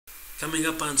Coming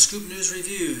up on Scoop News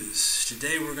Reviews,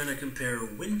 today we're going to compare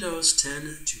Windows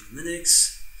 10 to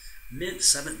Linux Mint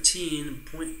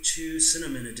 17.2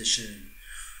 Cinnamon Edition.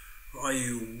 For all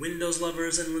you Windows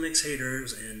lovers and Linux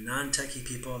haters and non-techy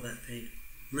people that think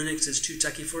Linux is too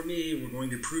techy for me, we're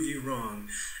going to prove you wrong,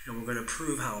 and we're going to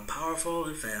prove how powerful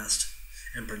and fast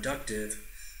and productive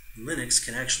Linux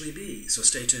can actually be, so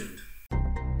stay tuned.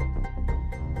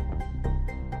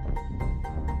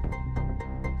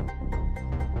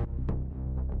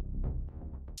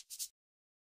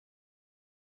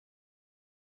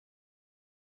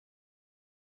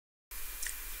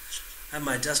 I have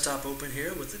my desktop open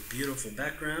here with a beautiful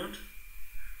background.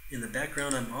 In the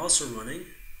background I'm also running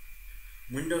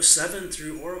Windows 7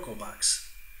 through Oracle Box.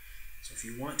 So if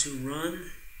you want to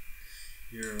run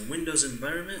your Windows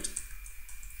environment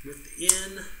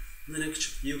within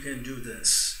Linux, you can do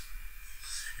this.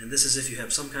 And this is if you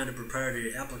have some kind of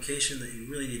proprietary application that you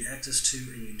really need access to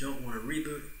and you don't want to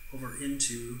reboot over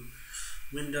into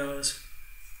Windows.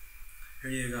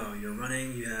 Here you go, you're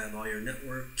running, you have all your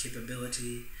network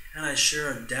capability, and I share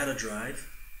a data drive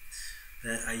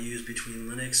that I use between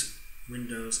Linux,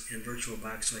 Windows, and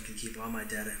VirtualBox so I can keep all my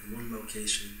data in one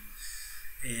location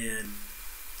and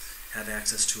have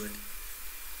access to it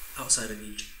outside of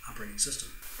each operating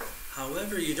system.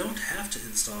 However, you don't have to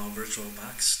install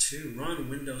VirtualBox to run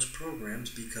Windows programs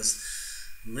because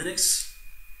Linux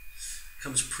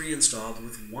comes pre-installed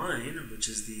with Wine, which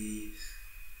is the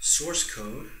source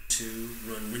code to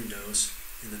run Windows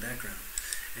in the background.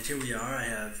 And here we are. I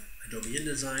have Adobe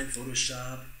InDesign,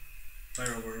 Photoshop,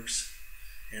 Fireworks,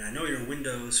 and I know your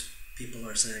Windows people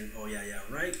are saying, oh yeah,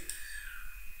 right,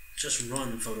 just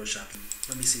run Photoshop.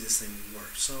 Let me see this thing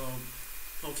work. So,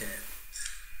 okay,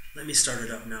 let me start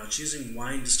it up now. It's using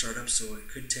Wine to start up, so it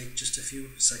could take just a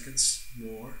few seconds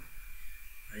more.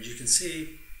 As you can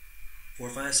see, 4 or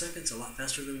 5 seconds, a lot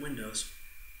faster than Windows.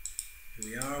 Here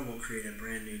we are. We'll create a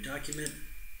brand new document.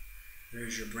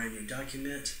 There's your brand new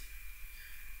document.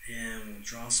 And we'll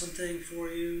draw something for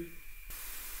you.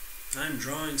 I'm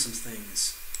drawing some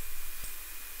things.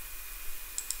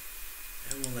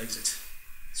 And we'll exit.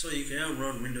 So you can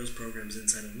run Windows programs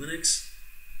inside of Linux.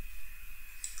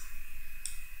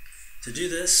 To do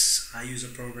this, I use a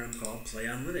program called Play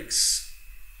on Linux.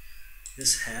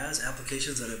 This has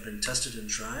applications that have been tested and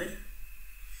tried.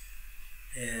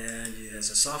 And it has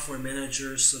a software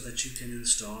manager so that you can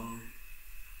install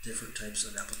different types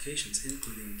of applications,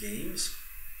 including games,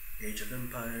 Age of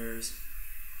Empires,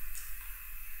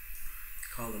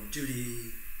 Call of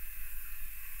Duty,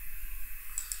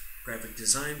 graphic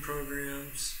design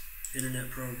programs,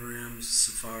 internet programs,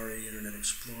 Safari, Internet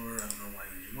Explorer. I don't know why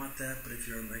you want that, but if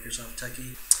you're a Microsoft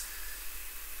techie,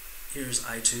 here's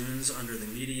iTunes under the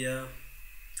media.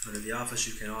 Under the Office,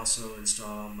 you can also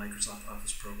install Microsoft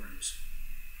Office programs.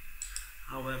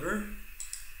 However,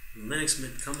 Linux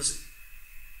Mint comes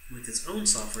with its own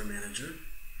software manager,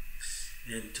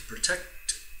 and to protect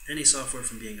any software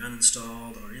from being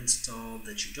uninstalled or installed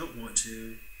that you don't want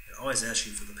to, it always asks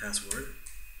you for the password.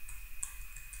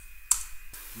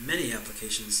 Many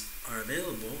applications are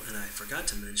available, and I forgot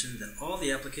to mention that all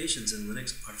the applications in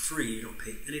Linux are free. You don't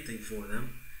pay anything for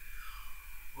them.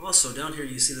 Also, down here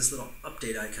you see this little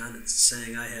update icon. It's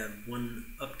saying I have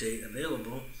one update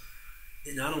available.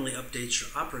 It not only updates your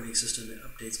operating system, it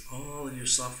updates all of your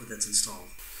software that's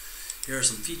installed. Here are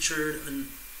some featured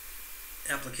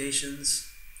applications: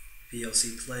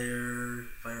 VLC Player,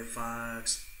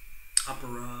 Firefox,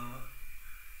 Opera,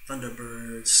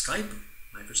 Thunderbird, Skype.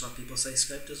 Microsoft people say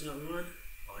Skype does not run.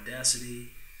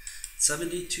 Audacity.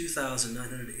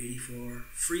 72,984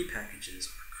 free packages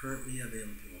are currently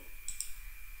available.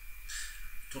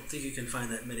 Don't think you can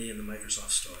find that many in the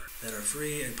Microsoft Store that are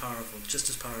free and powerful, just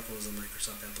as powerful as the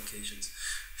Microsoft applications.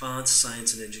 Fonts,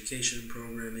 science and education,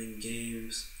 programming,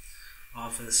 games,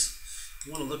 Office. If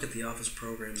you want to look at the Office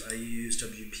programs, I use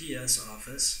WPS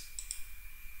Office.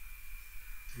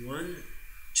 1,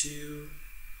 2,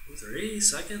 3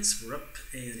 seconds. We're up,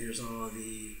 and here's all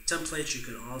the templates. You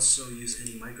can also use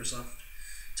any Microsoft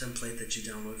template that you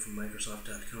download from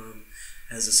Microsoft.com.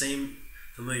 It has the same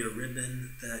familiar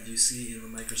ribbon that you see in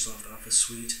the Microsoft Office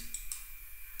suite,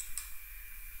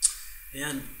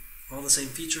 and all the same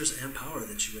features and power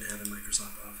that you would have in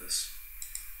Microsoft Office.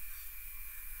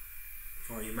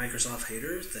 For all you Microsoft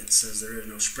haters that says there are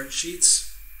no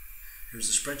spreadsheets, here's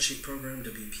the spreadsheet program,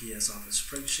 WPS Office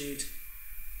Spreadsheet.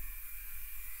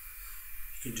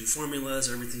 You can do formulas,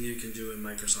 everything you can do in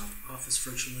Microsoft Office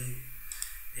virtually.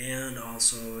 And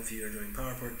also, if you are doing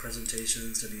PowerPoint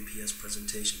presentations, WPS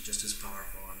presentation, just as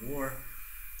powerful or more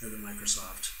than the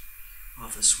Microsoft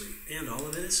Office suite. And all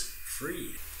of it is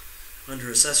free.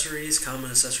 Under accessories, common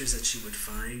accessories that you would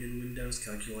find in Windows,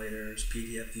 calculators,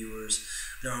 PDF viewers,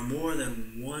 there are more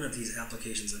than one of these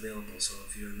applications available. So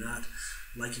if you're not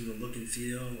liking the look and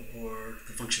feel or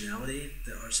the functionality,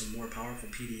 there are some more powerful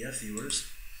PDF viewers.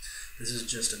 This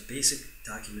is just a basic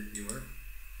document viewer,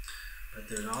 but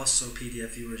there are also PDF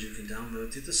viewers you can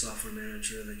download through the software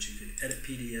manager that you can edit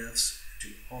PDFs, do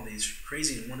all these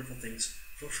crazy and wonderful things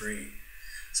for free.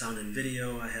 Sound and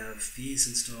video, I have these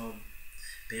installed.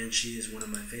 Banshee is one of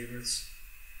my favorites.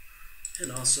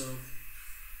 And also,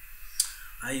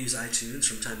 I use iTunes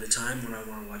from time to time when I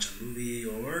want to watch a movie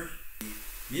or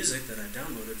music that I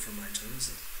downloaded from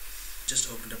iTunes. Just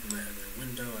opened up in my other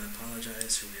window. I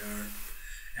apologize. Here we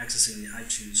are, accessing the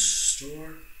iTunes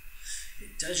store.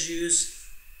 It does use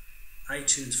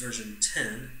iTunes version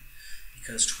 10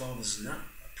 because 12 is not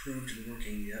approved and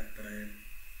working yet, but I'm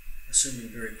assuming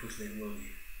very quickly it will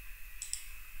be.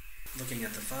 Looking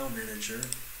at the file manager,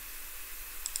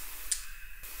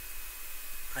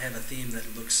 I have a theme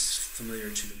that looks familiar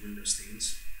to the Windows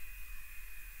themes.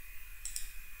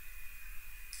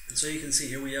 And so you can see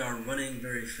here we are running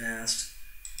very fast.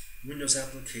 Windows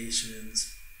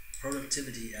applications,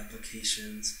 productivity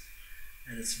applications,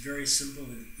 and it's very simple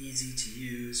and easy to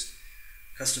use.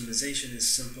 Customization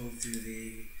is simple through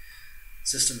the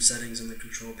system settings on the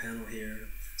control panel here.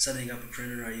 Setting up a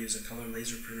printer, I use a color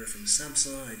laser printer from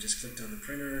Samsung. I just clicked on the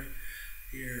printer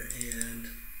here and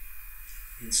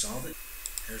installed it.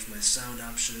 There's my sound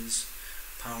options,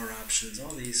 power options,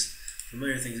 all these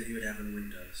familiar things that you would have in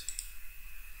Windows.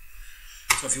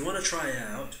 So if you want to try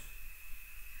out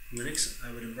Linux,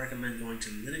 I would recommend going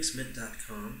to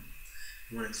linuxmint.com.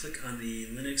 You want to click on the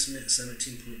Linux Mint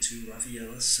 17.2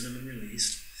 Rafaela Cinnamon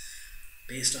released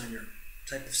based on your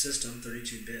type of system,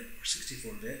 32-bit or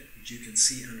 64-bit, which you can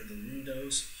see under the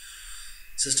Windows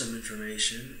system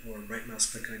information, or right mouse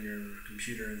click on your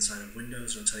computer inside of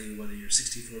Windows. It'll tell you whether you're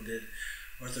 64-bit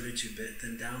or 32-bit.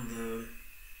 Then download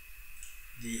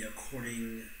the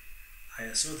according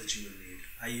ISO that you would need.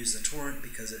 I use the torrent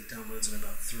because it downloads in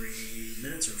about 3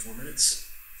 minutes or 4 minutes.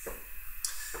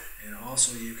 And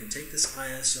also you can take this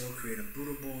ISO, create a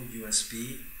bootable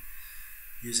USB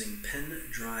using Pen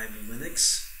Drive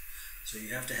Linux. So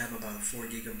you have to have about a 4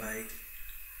 GB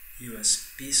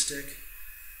USB stick.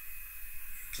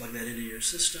 Plug that into your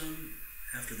system.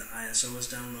 After the ISO is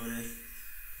downloaded,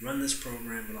 run this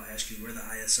program. It'll ask you where the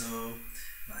ISO,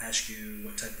 it'll ask you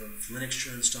what type of Linux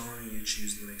you're installing. You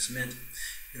choose Linux Mint.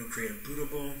 It'll create a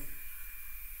bootable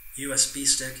USB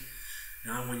stick.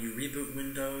 Now when you reboot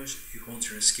Windows, you hold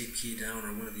your escape key down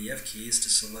or one of the F keys to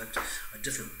select a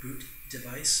different boot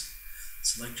device.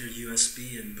 Select your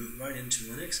USB and boot right into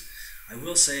Linux. I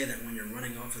will say that when you're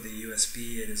running off of the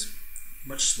USB, it is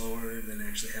much slower than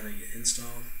actually having it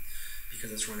installed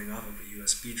because it's running off of a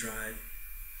USB drive.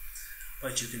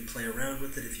 But you can play around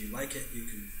with it if you like it. You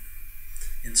can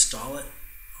install it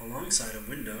alongside of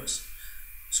Windows.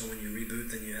 So when you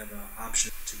reboot, then you have an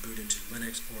option to boot into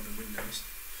Linux or the Windows.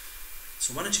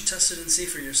 So why don't you test it and see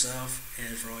for yourself?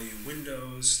 And for all you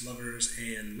Windows lovers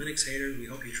and Linux haters, we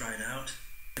hope you try it out.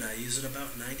 And I use it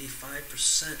about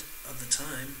 95% of the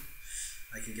time.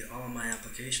 I can get all of my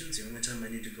applications. The only time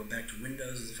I need to go back to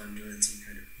Windows is if I'm doing some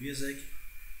kind of music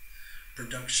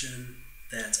production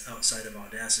that's outside of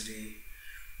Audacity,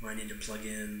 where I need to plug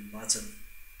in lots of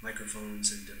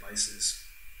microphones and devices.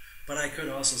 But I could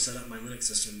also set up my Linux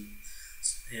system,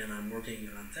 and I'm working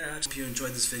on that. Hope you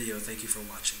enjoyed this video. Thank you for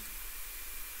watching.